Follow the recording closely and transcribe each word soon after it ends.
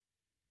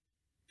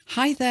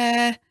Hi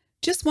there.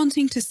 Just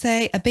wanting to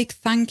say a big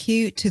thank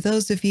you to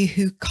those of you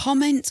who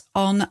comment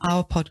on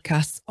our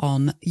podcasts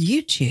on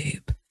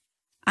YouTube.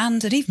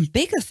 And an even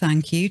bigger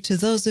thank you to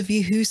those of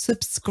you who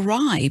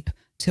subscribe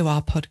to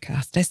our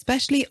podcast,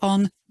 especially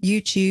on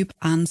YouTube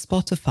and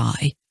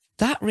Spotify.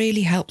 That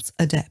really helps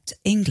Adept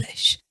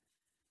English.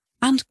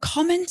 And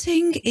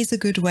commenting is a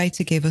good way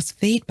to give us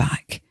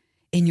feedback.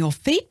 In your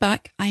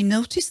feedback, I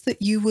noticed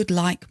that you would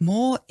like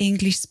more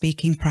English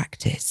speaking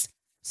practice.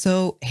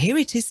 So here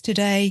it is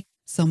today,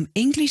 some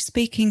English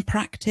speaking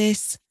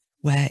practice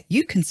where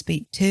you can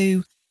speak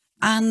too,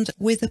 and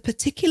with a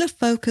particular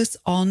focus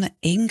on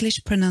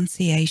English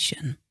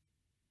pronunciation.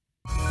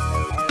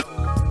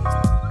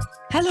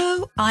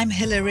 Hello, I'm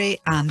Hilary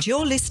and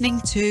you're listening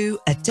to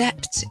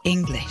Adept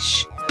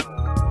English.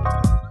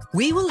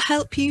 We will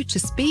help you to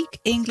speak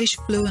English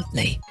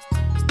fluently.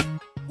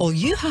 All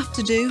you have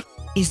to do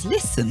is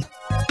listen.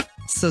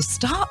 So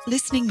start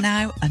listening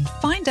now and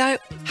find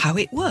out how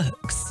it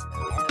works.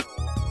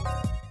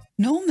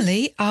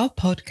 Normally, our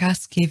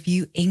podcasts give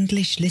you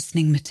English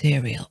listening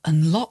material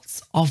and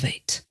lots of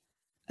it.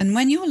 And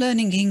when you're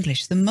learning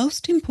English, the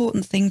most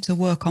important thing to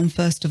work on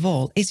first of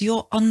all is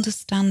your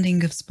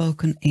understanding of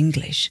spoken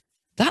English.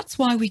 That's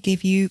why we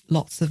give you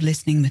lots of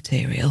listening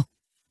material.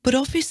 But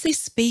obviously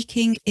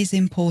speaking is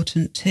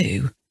important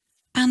too.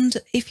 And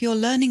if you're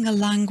learning a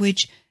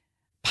language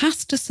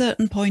past a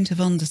certain point of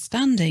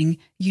understanding,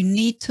 you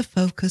need to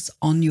focus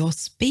on your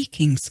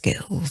speaking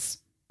skills.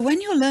 When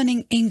you're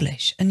learning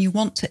English and you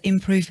want to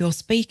improve your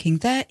speaking,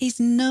 there is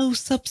no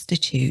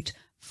substitute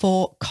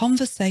for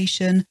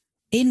conversation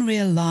in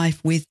real life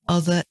with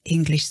other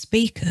English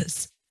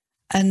speakers.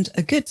 And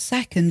a good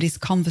second is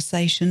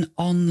conversation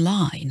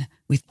online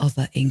with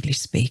other English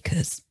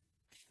speakers.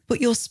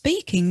 But your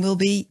speaking will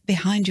be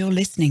behind your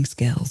listening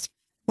skills.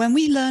 When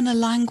we learn a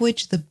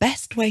language, the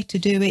best way to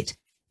do it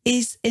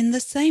is in the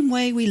same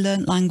way we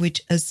learn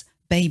language as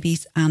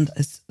babies and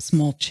as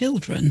small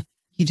children.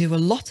 You do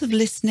a lot of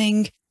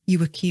listening,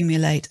 you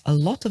accumulate a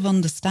lot of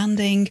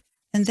understanding,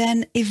 and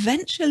then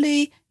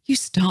eventually you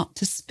start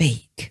to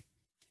speak.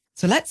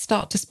 So let's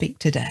start to speak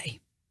today.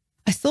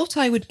 I thought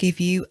I would give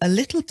you a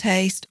little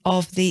taste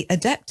of the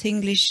Adept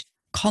English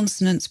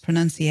Consonants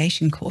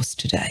Pronunciation course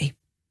today.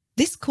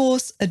 This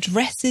course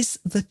addresses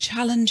the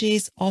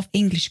challenges of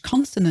English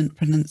consonant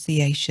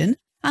pronunciation,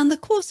 and the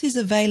course is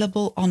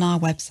available on our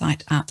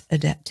website at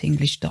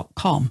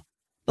adeptenglish.com.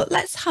 But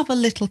let's have a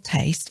little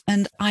taste,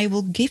 and I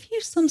will give you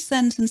some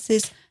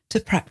sentences to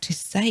practice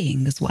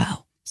saying as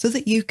well, so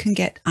that you can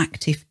get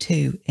active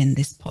too in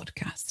this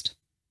podcast.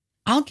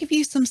 I'll give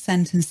you some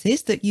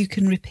sentences that you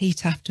can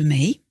repeat after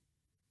me,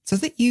 so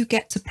that you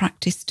get to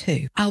practice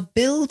too. I'll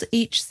build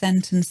each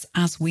sentence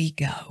as we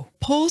go.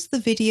 Pause the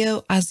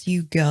video as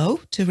you go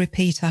to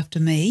repeat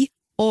after me,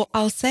 or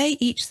I'll say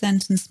each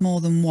sentence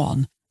more than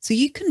one, so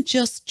you can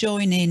just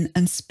join in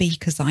and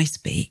speak as I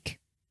speak.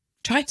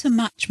 Try to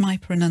match my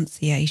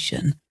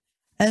pronunciation,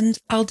 and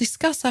I'll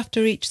discuss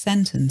after each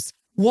sentence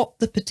what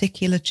the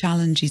particular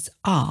challenges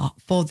are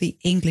for the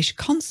English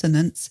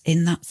consonants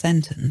in that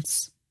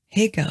sentence.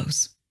 Here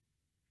goes.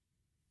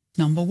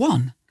 Number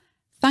 1.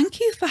 Thank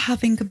you for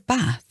having a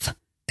bath,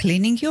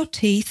 cleaning your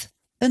teeth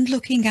and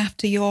looking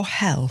after your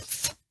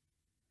health.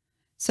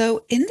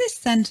 So in this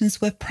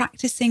sentence, we're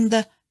practicing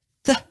the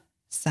th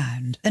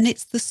sound, and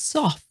it's the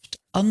soft,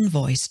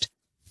 unvoiced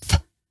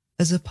th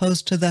as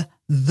opposed to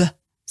the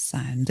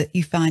sound that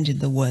you find in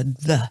the word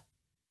the.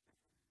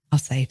 I'll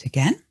say it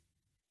again.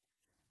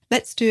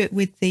 Let's do it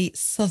with the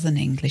Southern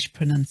English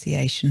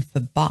pronunciation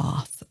for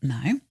bath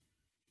now.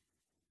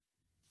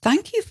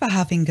 Thank you for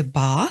having a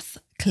bath,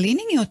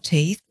 cleaning your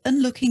teeth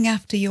and looking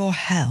after your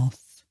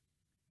health.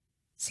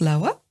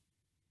 Slower.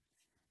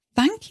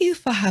 Thank you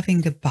for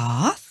having a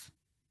bath,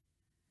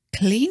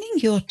 cleaning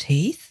your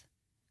teeth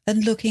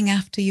and looking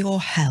after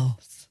your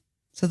health.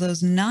 So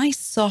those nice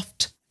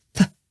soft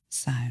th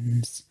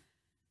sounds.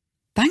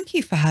 Thank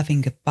you for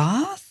having a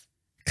bath,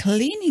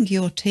 cleaning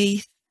your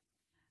teeth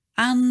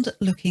and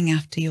looking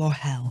after your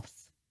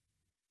health.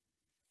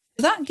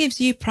 That gives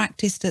you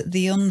practice at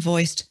the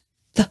unvoiced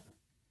th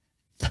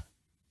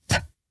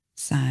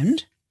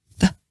sound,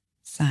 th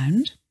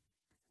sound.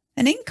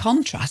 And in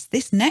contrast,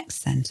 this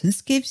next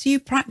sentence gives you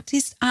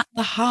practice at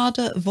the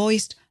harder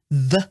voiced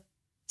the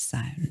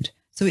sound.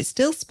 So it's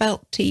still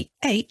spelt th,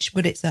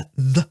 but it's a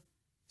the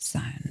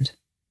sound.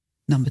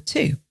 Number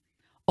 2.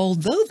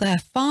 Although their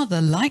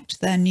father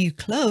liked their new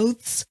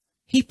clothes,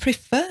 he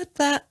preferred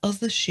their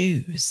other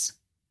shoes.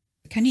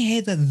 Can you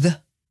hear the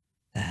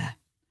there?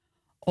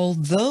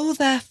 Although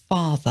their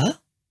father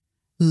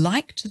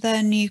liked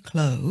their new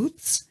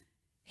clothes,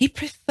 he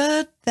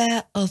preferred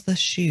their other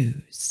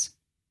shoes.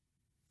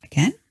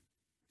 Again.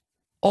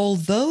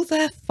 Although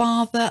their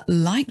father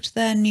liked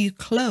their new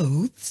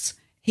clothes,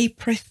 he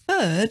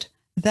preferred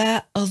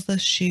their other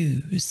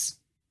shoes.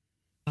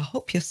 I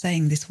hope you're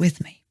saying this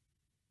with me.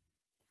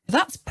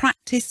 That's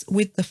practice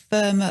with the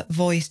firmer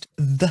voiced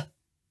the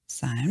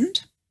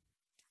sound.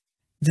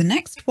 The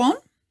next one,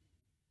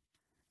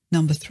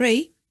 number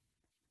 3.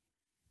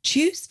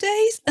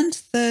 Tuesdays and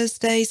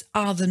Thursdays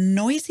are the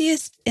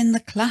noisiest in the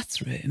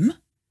classroom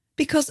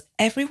because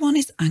everyone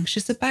is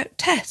anxious about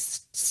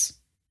tests.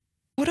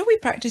 What are we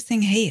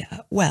practicing here?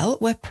 Well,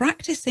 we're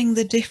practicing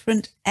the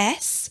different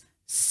S,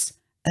 S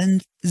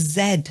and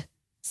Z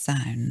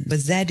sound. The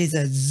Z is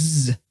a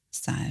Z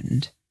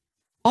sound.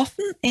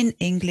 Often in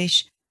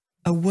English,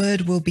 a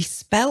word will be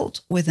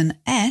spelt with an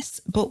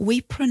S, but we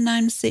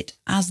pronounce it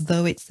as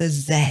though it's a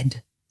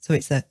Z. So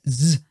it's a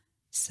Z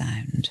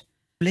sound.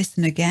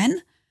 Listen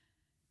again.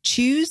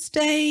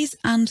 Tuesdays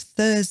and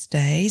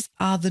Thursdays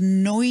are the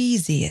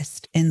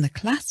noisiest in the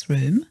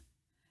classroom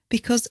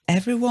because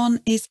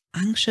everyone is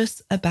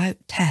anxious about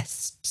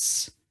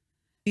tests.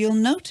 You'll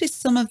notice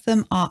some of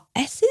them are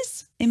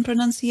S's in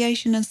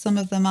pronunciation and some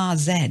of them are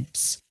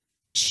Z's.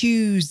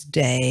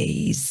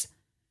 Tuesdays,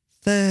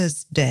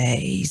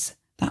 Thursdays,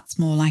 that's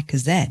more like a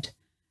Z.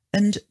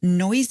 And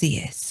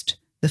noisiest,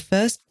 the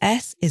first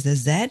S is a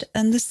Z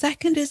and the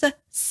second is a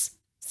S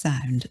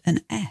sound, an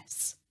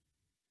S.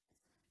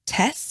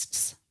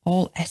 Tests,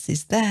 all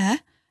S's there.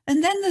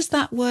 And then there's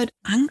that word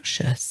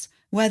anxious,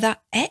 where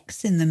that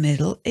X in the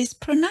middle is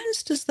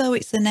pronounced as though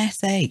it's an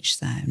SH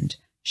sound.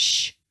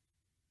 Sh.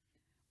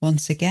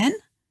 Once again,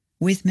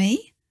 with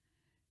me.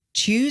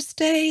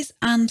 Tuesdays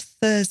and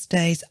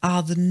Thursdays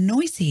are the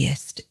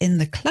noisiest in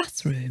the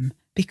classroom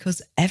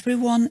because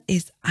everyone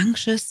is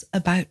anxious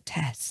about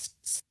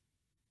tests.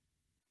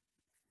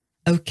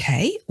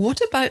 Okay,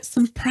 what about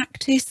some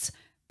practice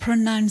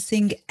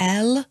pronouncing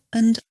L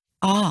and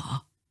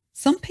R?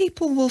 Some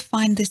people will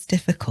find this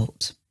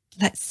difficult.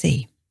 Let's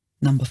see.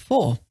 Number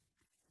 4.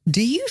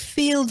 Do you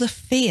feel the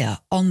fear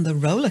on the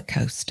roller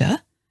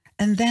coaster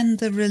and then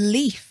the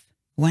relief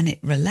when it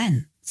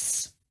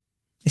relents?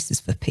 This is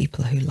for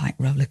people who like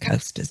roller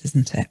coasters,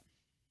 isn't it?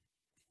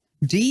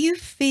 Do you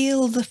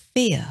feel the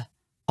fear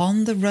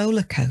on the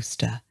roller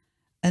coaster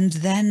and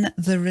then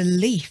the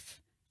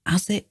relief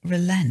as it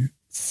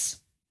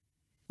relents?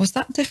 Was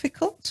that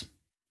difficult?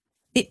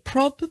 It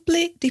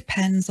probably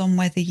depends on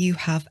whether you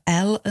have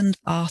L and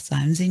R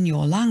sounds in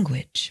your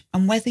language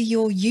and whether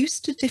you're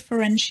used to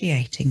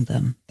differentiating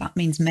them. That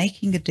means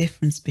making a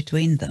difference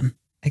between them.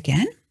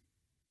 Again,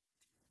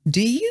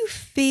 do you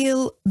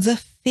feel the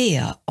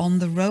fear on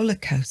the roller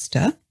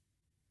coaster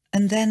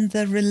and then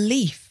the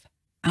relief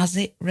as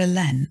it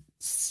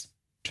relents?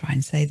 Try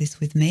and say this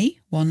with me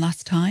one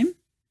last time.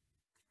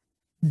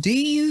 Do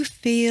you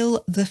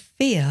feel the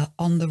fear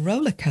on the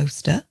roller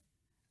coaster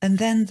and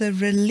then the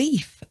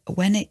relief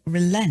when it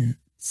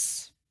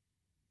relents?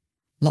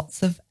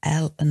 Lots of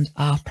L and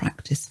R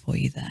practice for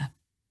you there.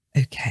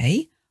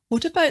 Okay,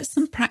 what about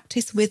some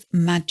practice with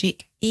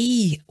magic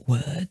E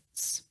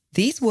words?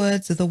 These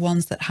words are the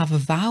ones that have a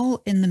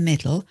vowel in the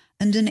middle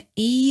and an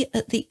E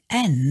at the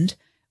end,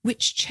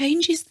 which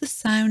changes the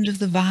sound of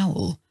the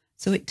vowel.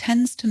 So it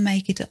tends to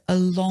make it a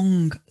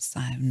long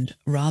sound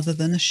rather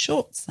than a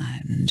short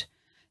sound.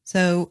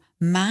 So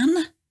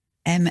man,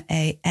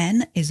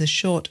 M-A-N, is a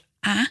short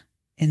A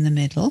in the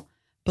middle,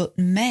 but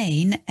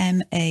main,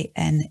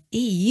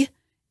 M-A-N-E,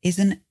 is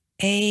an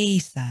A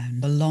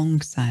sound, a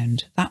long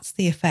sound. That's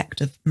the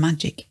effect of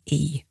magic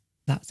E.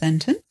 That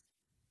sentence.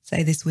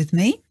 Say this with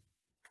me.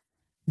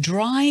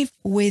 Drive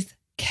with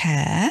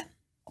care.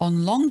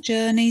 On long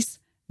journeys,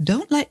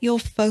 don't let your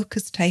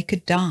focus take a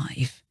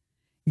dive.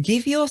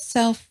 Give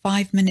yourself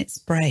 5 minutes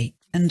break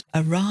and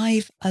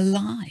arrive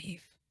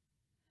alive.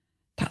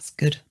 That's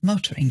good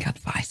motoring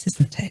advice,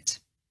 isn't it?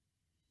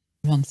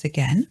 Once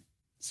again,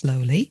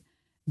 slowly.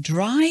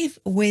 Drive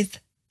with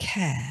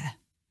care.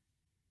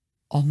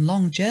 On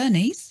long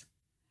journeys,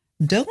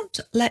 don't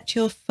let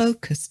your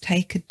focus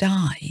take a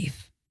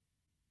dive.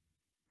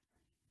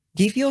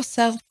 Give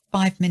yourself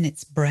 5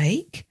 minutes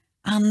break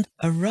and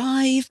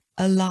arrive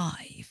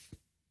alive.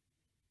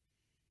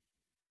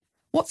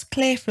 What's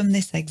clear from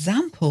this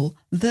example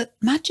that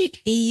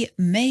magic E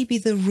may be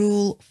the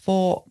rule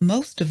for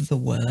most of the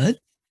words,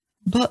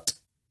 but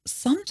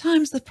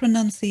sometimes the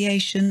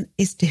pronunciation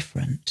is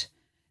different.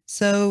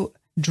 So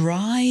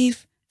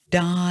drive,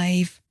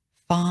 dive,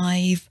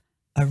 5,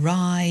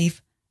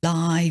 arrive,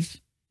 live,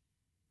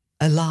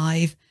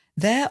 alive,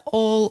 they're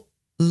all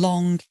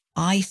long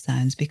I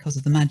sounds because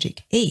of the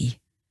magic E.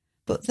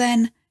 But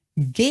then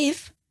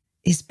give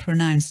is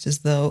pronounced as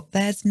though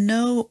there's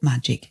no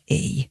magic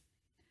E.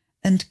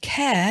 And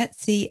care,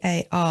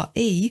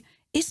 C-A-R-E,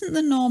 isn't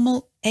the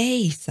normal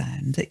A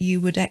sound that you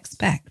would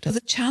expect.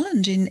 The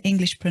challenge in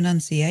English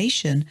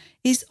pronunciation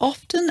is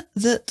often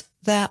that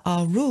there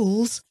are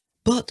rules,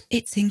 but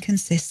it's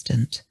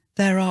inconsistent.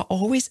 There are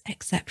always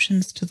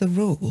exceptions to the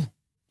rule,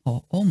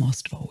 or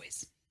almost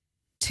always.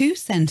 2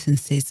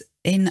 sentences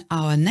in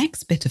our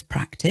next bit of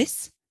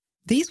practice.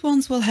 These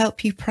ones will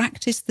help you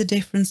practice the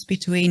difference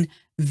between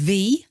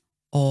V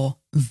or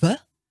V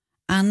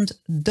and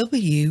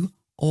W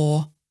or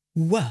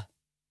W.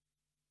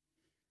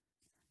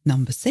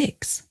 Number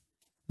 6.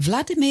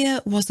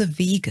 Vladimir was a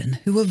vegan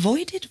who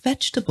avoided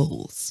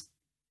vegetables.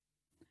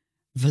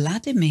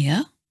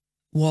 Vladimir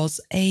was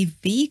a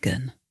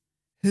vegan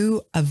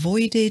who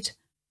avoided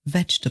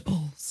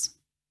vegetables.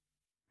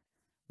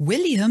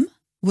 William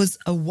was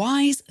a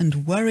wise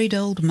and worried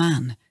old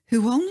man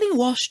who only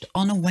washed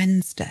on a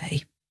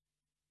Wednesday.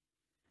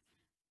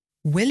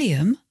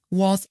 William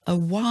was a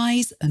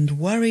wise and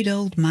worried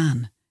old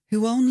man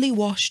who only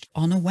washed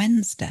on a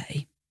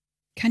Wednesday.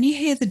 Can you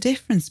hear the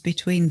difference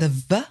between the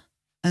V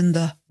and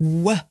the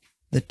W,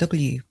 the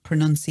W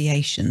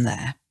pronunciation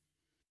there?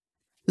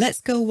 Let's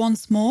go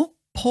once more.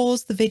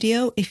 Pause the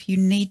video if you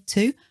need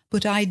to,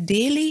 but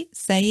ideally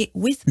say it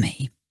with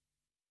me.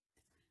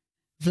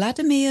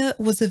 Vladimir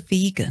was a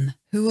vegan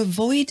who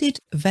avoided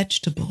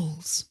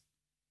vegetables.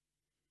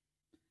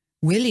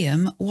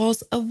 William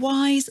was a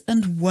wise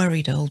and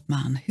worried old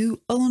man who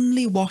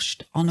only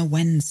washed on a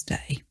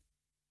Wednesday.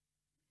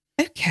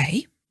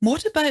 Okay,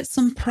 what about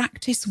some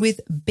practice with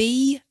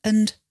B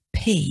and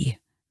P,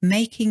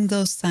 making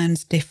those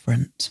sounds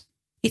different?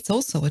 It's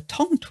also a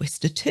tongue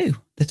twister too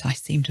that I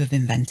seem to have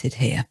invented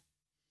here.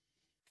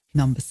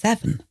 Number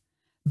 7.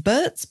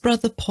 Bert's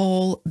brother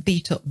Paul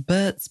beat up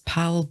Bert's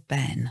pal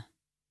Ben.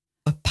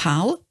 A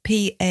pal,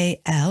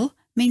 P-A-L,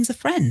 means a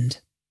friend.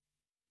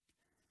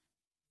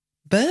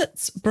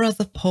 Bert's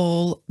brother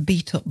Paul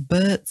beat up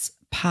Bert's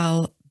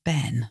pal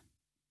Ben.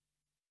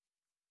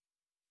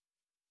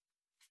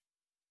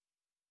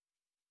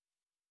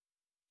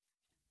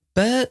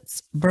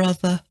 Bert's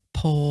brother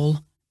Paul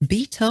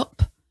beat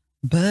up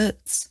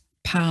Bert's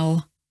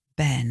pal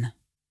Ben.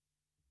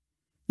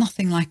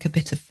 Nothing like a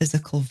bit of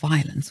physical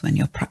violence when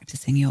you're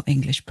practicing your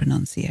English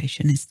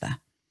pronunciation, is there?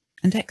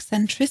 And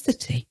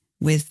eccentricity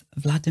with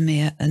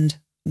Vladimir and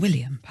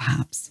William,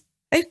 perhaps.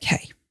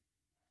 Okay,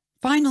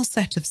 final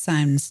set of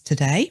sounds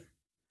today.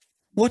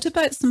 What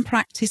about some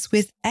practice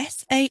with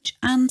SH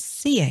and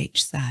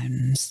CH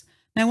sounds?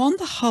 Now, on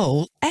the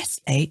whole,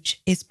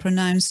 SH is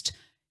pronounced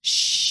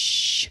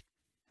sh,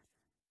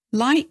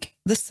 like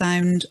the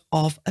sound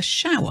of a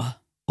shower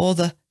or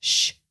the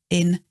sh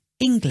in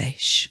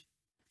English,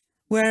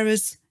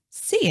 whereas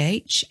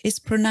CH is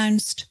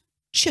pronounced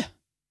ch,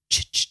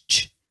 ch, ch,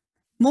 ch,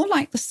 more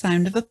like the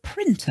sound of a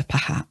printer,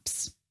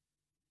 perhaps.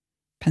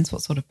 Depends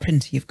what sort of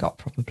printer you've got,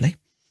 probably.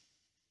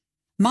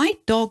 My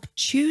dog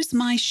chews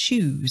my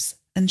shoes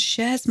and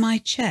shares my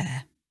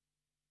chair.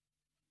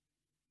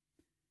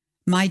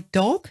 My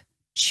dog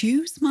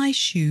chews my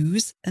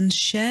shoes and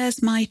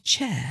shares my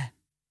chair.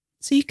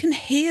 So you can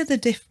hear the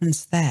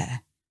difference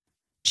there.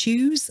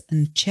 Chews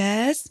and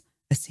chairs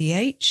are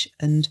CH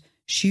and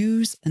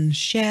shoes and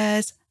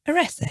shares are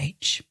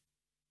SH.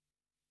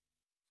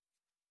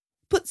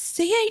 But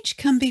CH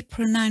can be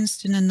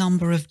pronounced in a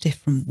number of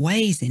different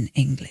ways in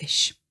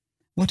English.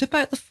 What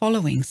about the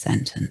following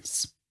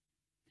sentence?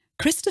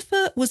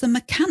 Christopher was a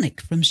mechanic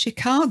from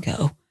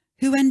Chicago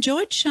who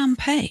enjoyed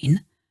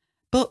champagne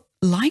but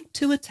liked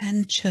to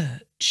attend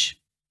church.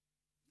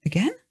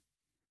 Again?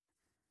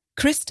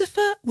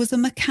 Christopher was a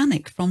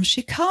mechanic from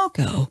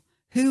Chicago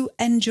who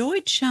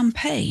enjoyed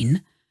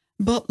champagne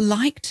but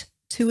liked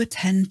to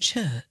attend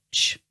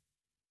church.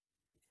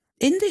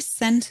 In this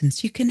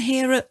sentence, you can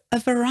hear a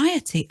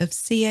variety of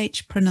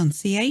CH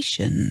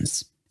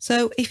pronunciations.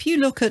 So if you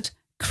look at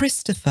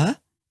Christopher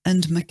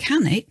and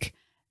mechanic,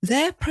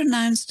 they're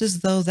pronounced as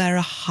though they're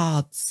a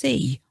hard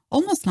C,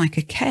 almost like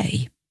a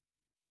K.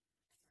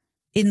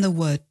 In the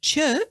word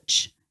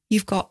church,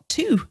 you've got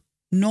two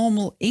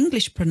normal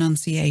English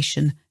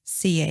pronunciation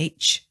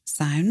CH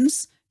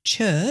sounds,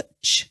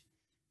 church,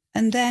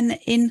 and then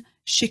in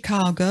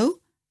Chicago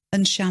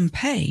and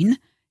champagne,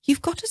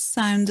 you've got a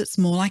sound that's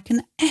more like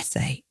an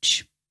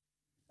SH,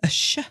 a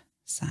sh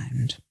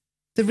sound.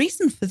 The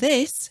reason for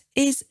this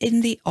is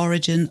in the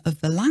origin of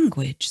the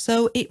language,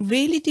 so it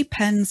really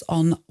depends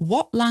on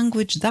what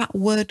language that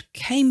word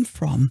came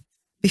from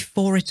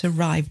before it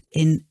arrived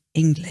in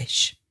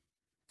English.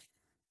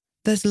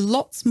 There's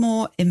lots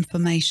more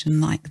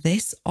information like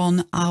this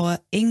on our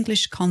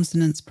English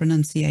consonants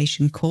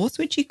pronunciation course,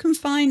 which you can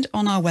find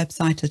on our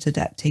website at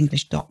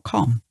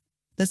adeptenglish.com.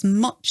 There's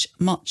much,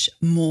 much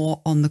more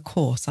on the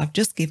course. I've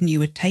just given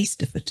you a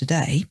taster for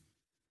today.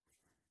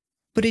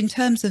 But in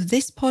terms of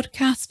this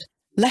podcast,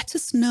 let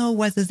us know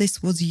whether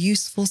this was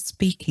useful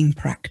speaking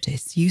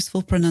practice,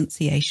 useful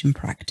pronunciation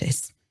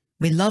practice.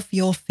 We love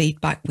your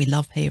feedback. We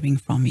love hearing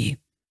from you.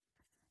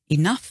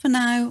 Enough for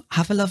now.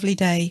 Have a lovely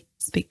day.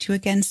 Speak to you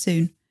again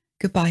soon.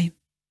 Goodbye.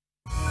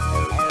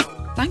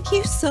 Thank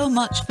you so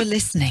much for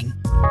listening.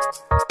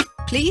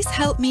 Please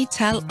help me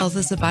tell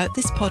others about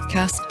this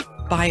podcast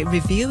by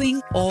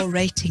reviewing or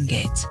rating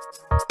it.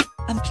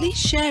 And please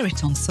share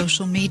it on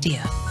social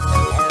media.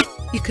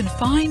 You can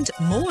find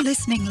more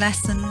listening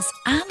lessons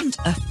and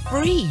a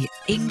free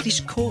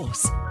English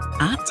course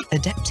at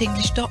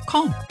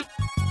adeptenglish.com.